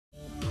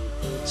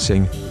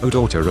Sing, O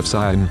daughter of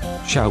Zion,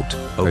 shout,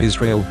 O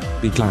Israel,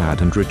 be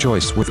glad and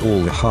rejoice with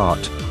all the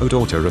heart, O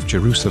daughter of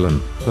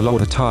Jerusalem, the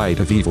Lord a tide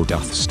of evil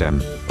doth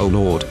stem. O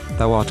Lord,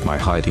 thou art my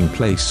hiding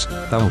place,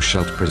 thou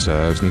shalt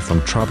preserve me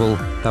from trouble,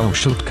 thou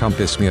shalt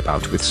compass me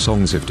about with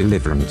songs of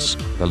deliverance.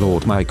 The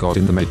Lord my God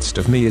in the midst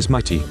of me is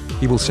mighty,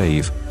 he will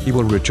save, he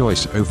will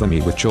rejoice over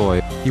me with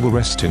joy, he will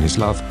rest in his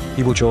love,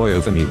 he will joy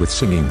over me with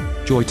singing.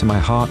 Joy to my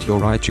heart your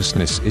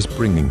righteousness is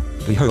bringing.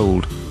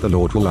 Behold, the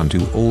Lord will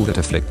undo all that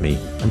afflict me,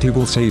 and he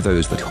will save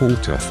those that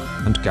halteth,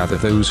 and gather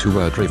those who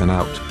were driven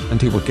out,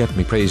 and he will get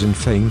me praise and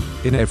fame,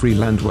 in every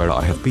land where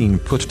I have been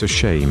put to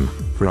shame.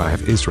 For I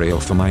have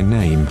Israel for my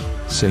name.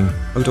 Sing,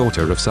 O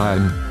daughter of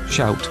Zion,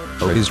 shout,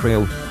 O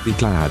Israel, be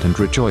glad and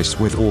rejoice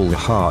with all the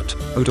heart,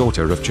 O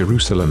daughter of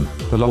Jerusalem,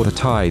 the Lord a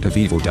tide of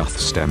evil doth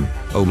stem.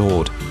 O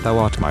Lord, thou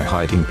art my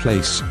hiding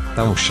place,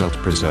 thou shalt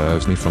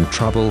preserve me from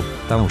trouble,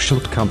 thou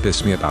shalt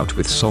compass me about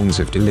with songs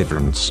of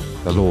deliverance.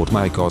 The Lord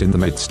my God in the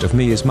midst of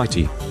me is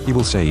mighty, he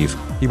will save,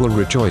 he will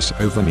rejoice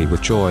over me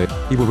with joy,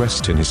 he will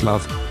rest in his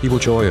love, he will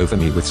joy over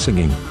me with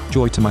singing.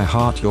 Joy to my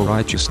heart your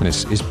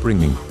righteousness is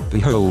bringing.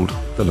 Behold,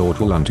 the Lord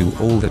will undo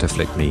all that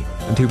afflict me,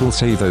 and he will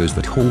save those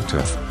that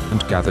halteth,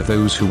 and gather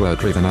those who were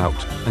driven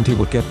out, and he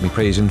will get me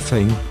praise and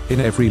fame, in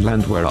every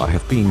land where I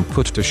have been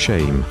put to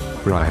shame.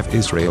 For I have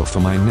Israel for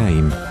my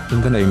name.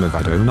 In the name of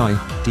Adonai,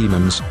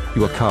 demons,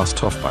 you are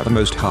cast off by the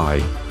Most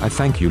High. I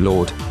thank you,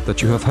 Lord,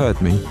 that you have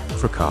heard me.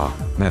 For Ka,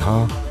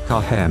 Meha,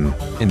 Kahem,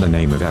 in the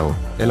name of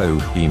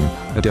Elohim,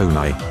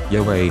 Adonai,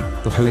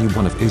 Yahweh, the Holy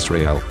One of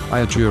Israel, I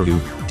adjure you,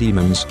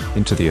 demons,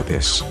 into the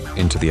abyss,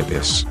 into the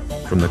abyss.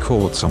 From the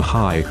courts on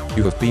high,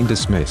 you have been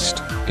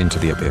dismissed, into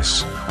the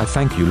abyss. I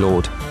thank you,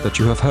 Lord, that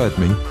you have heard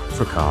me.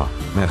 For Ka,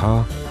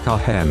 Meha,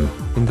 Kahem,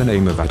 in the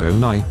name of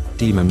Adonai,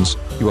 demons,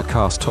 you are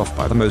cast off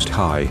by the Most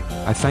High.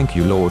 I thank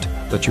you, Lord,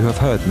 that you have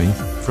heard me.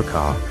 For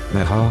Ka,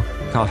 Meha,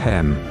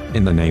 Kahem,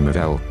 in the name of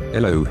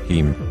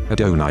Elohim,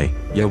 Adonai,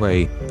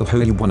 Yahweh, the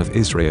Holy One of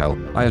Israel,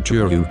 I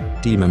adjure you,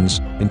 demons,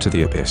 into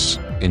the abyss,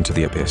 into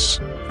the abyss.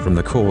 From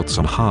the courts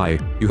on high,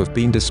 you have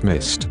been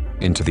dismissed,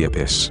 into the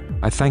abyss.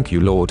 I thank you,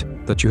 Lord,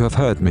 that you have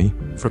heard me.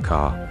 For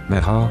Ka,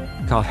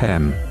 Meha,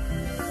 Kahem,